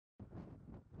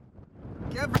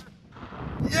Yeah!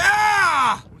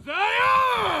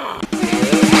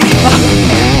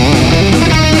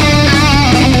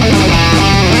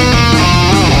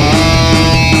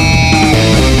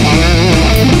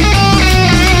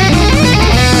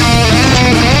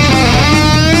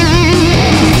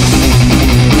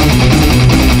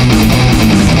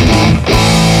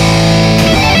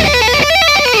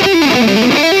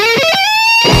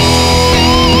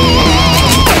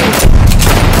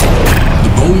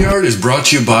 Boneyard is brought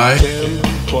to you by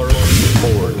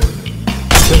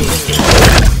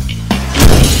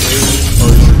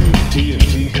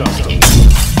TNT Custom,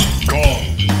 Kong,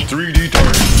 3D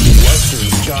Target, Western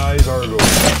Skies Argo,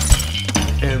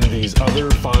 and these other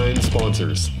fine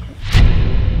sponsors.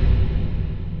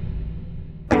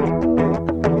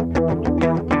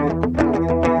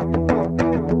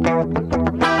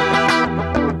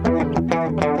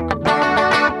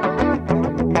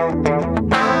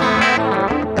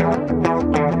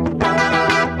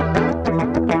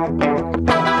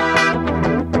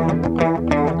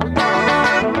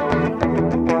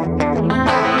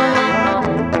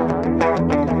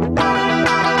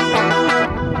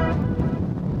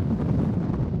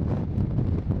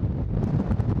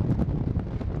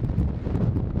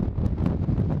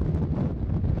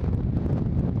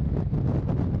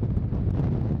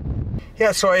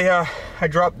 Yeah, so I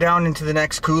dropped down into the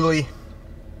next coulee,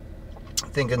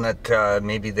 thinking that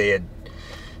maybe they had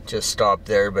just stopped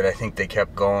there, but I think they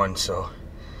kept going, so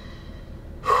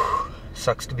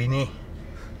sucks to be me.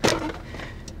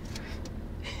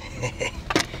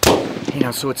 You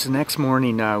know, so it's the next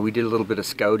morning. We did a little bit of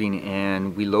scouting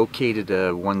and we located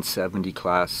a 170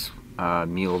 class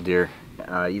mule deer.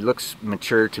 He looks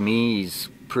mature to me. He's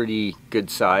pretty good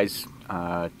size,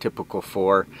 typical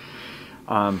 4.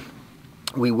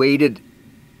 We waited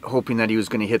hoping that he was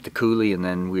going to hit the coulee and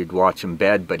then we'd watch him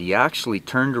bed, but he actually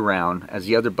turned around as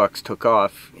the other bucks took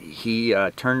off. He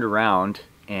turned around,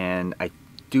 and I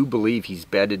do believe he's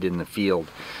bedded in the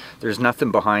field. There's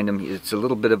nothing behind him. It's a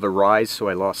little bit of a rise, so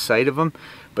I lost sight of him,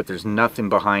 but there's nothing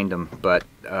behind him but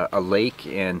a lake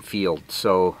and field.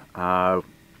 So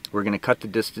we're going to cut the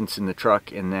distance in the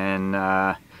truck, and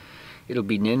then it'll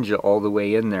be ninja all the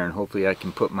way in there, and hopefully I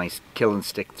can put my killing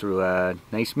stick through a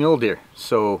nice mule deer.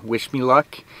 So wish me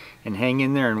luck and hang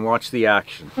in there and watch the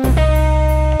action.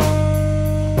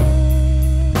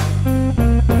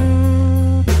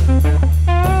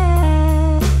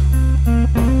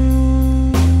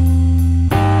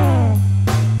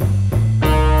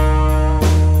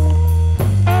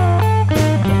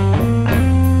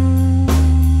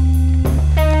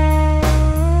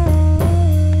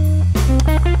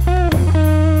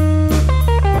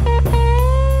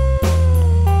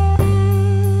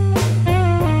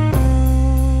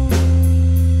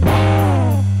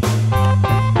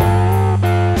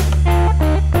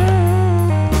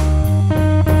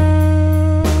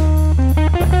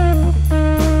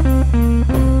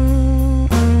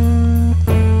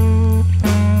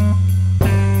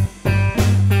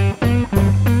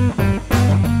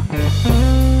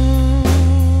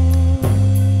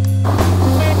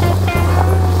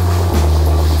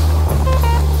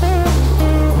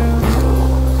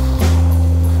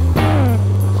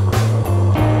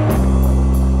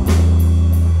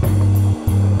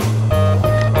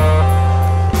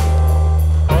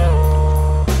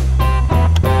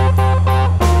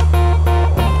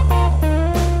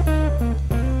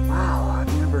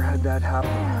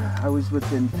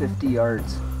 Within 50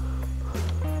 yards,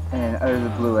 and out of the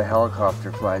blue a helicopter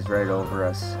flies right over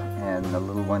us, and the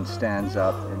little one stands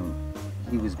up, and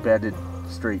he was bedded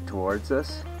straight towards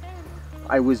us.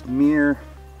 I was mere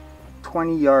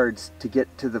 20 yards to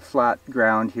get to the flat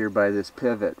ground here by this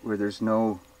pivot where there's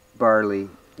no barley.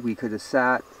 We could have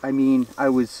sat, I mean, I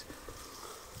was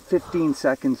 15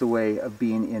 seconds away of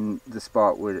being in the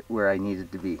spot where I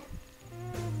needed to be.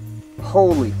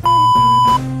 Holy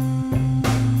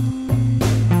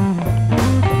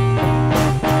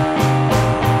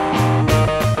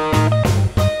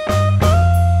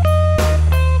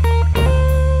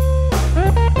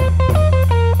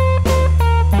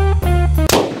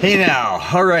Hey now,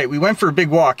 all right, we went for a big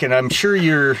walk, and I'm sure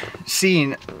you're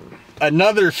seeing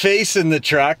another face in the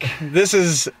truck. This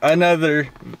is another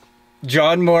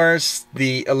John Morris,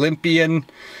 the Olympian,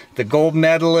 the gold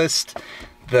medalist,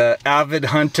 the avid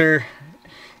hunter,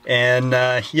 and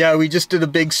yeah, we just did a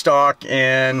big stalk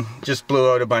and just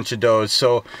blew out a bunch of does.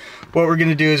 So what we're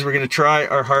gonna do is we're gonna try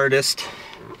our hardest.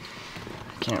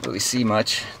 Can't really see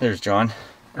much. There's John.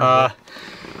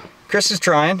 Chris is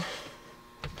trying.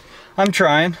 I'm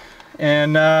trying,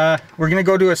 and we're gonna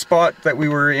go to a spot that we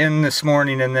were in this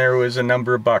morning, and there was a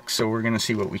number of bucks, so we're gonna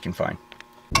see what we can find.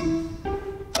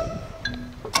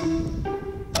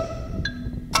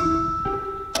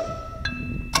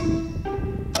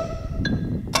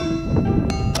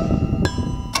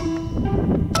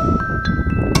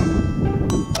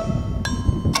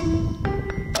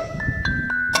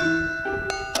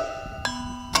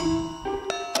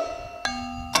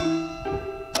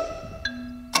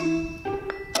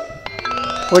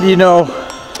 What do you know?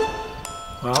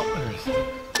 Well, there's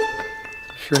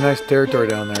sure nice territory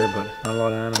down there, but not a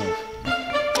lot of animals.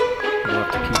 You'll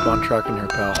have to keep on trucking here,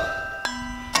 pal.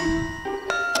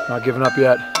 Not giving up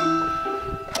yet.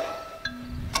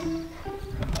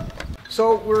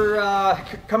 So we're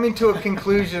coming to a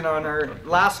conclusion on our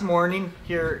last morning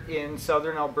here in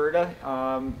southern Alberta.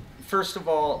 First of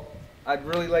all, I'd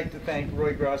really like to thank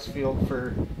Roy Grossfield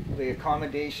for the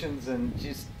accommodations and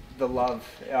just the love.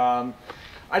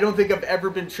 I don't think I've ever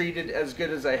been treated as good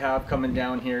as I have coming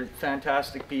down here.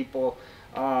 Fantastic people,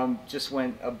 just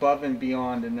went above and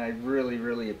beyond, and I really,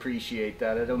 really appreciate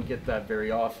that. I don't get that very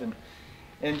often.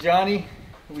 And Johnny,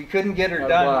 we couldn't get her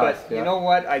done, but you know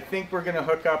what? I think we're gonna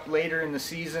hook up later in the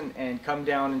season and come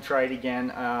down and try it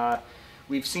again.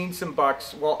 We've seen some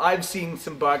bucks. Well, I've seen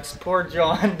some bucks. Poor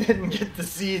John didn't get to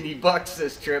see any bucks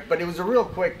this trip, but it was a real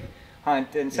quick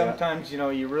hunt, and sometimes you know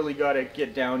you really got to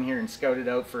get down here and scout it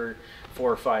out for 4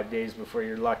 or 5 days before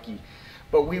you're lucky.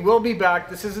 But we will be back.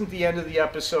 This isn't the end of the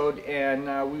episode, and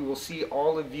we will see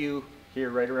all of you here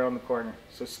right around the corner.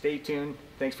 So stay tuned.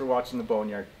 Thanks for watching the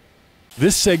Boneyard.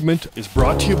 This segment is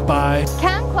brought to you by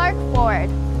Cam Clark Ford,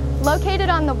 located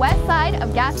on the west side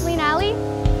of Gasoline Alley,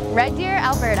 Red Deer,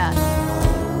 Alberta.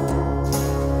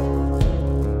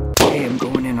 Hey, I'm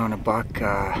going in on a buck.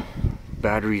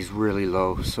 Battery's really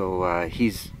low, so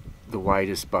he's the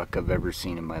widest buck I've ever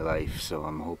seen in my life, so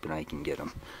I'm hoping I can get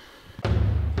him.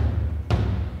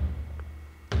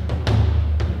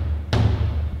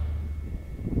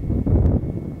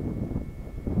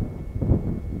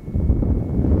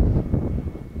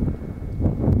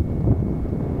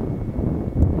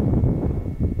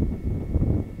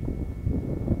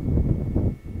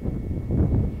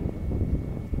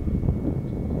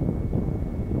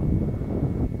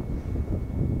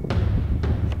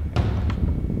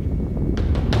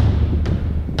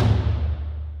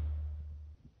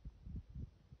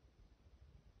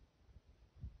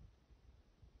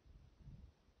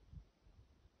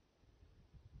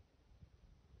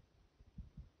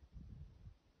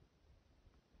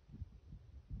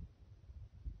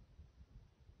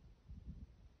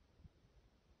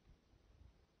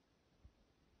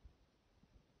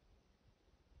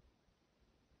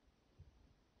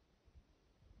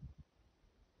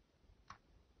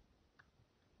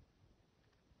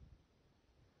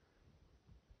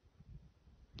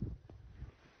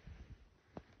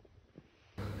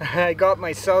 I got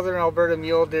my southern Alberta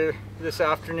mule deer this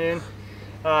afternoon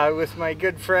with my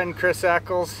good friend Chris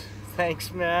Eccles.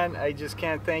 Thanks, man. I just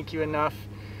can't thank you enough.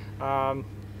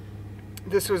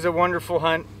 This was a wonderful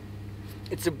hunt.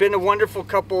 It's been a wonderful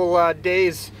couple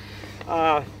days.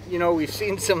 You know, we've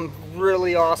seen some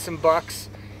really awesome bucks,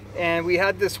 and we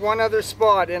had this one other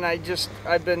spot, and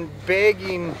I've been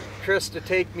begging Chris to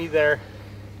take me there,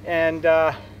 and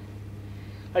I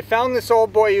found this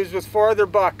old boy. He was with 4 other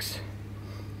bucks,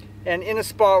 and in a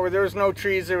spot where there was no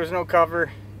trees, there was no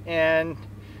cover, and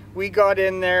we got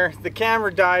in there. The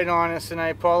camera died on us, and I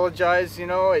apologize. You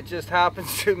know, it just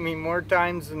happens to me more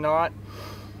times than not.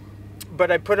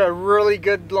 But I put a really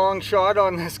good long shot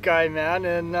on this guy, man,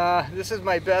 and this is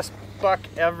my best buck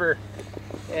ever.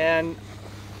 And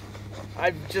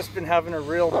I've just been having a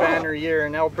real banner year,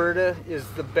 and Alberta is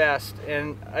the best.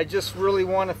 And I just really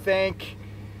want to thank,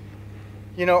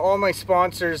 you know, all my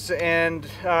sponsors, and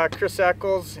Chris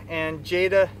Eccles and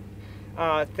Jada.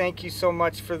 Thank you so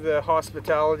much for the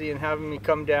hospitality and having me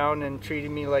come down and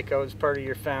treating me like I was part of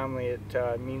your family.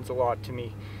 It means a lot to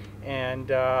me. And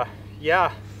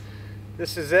yeah,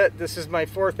 this is it. This is my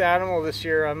 4th animal this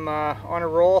year. I'm on a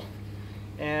roll,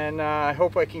 and I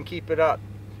hope I can keep it up.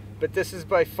 But this is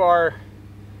by far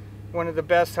one of the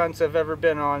best hunts I've ever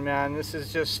been on, man. This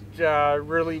has just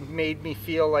really made me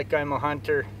feel like I'm a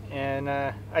hunter, and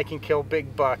I can kill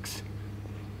big bucks.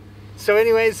 So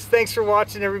anyways, thanks for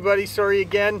watching, everybody. Sorry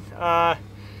again.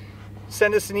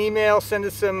 Send us an email, send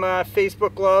us some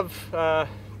Facebook love.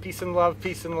 Peace and love,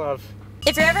 peace and love.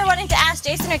 If you're ever wanting to ask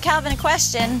Jason or Calvin a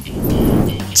question,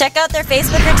 check out their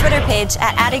Facebook or Twitter page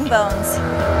at Adding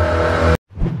Bones.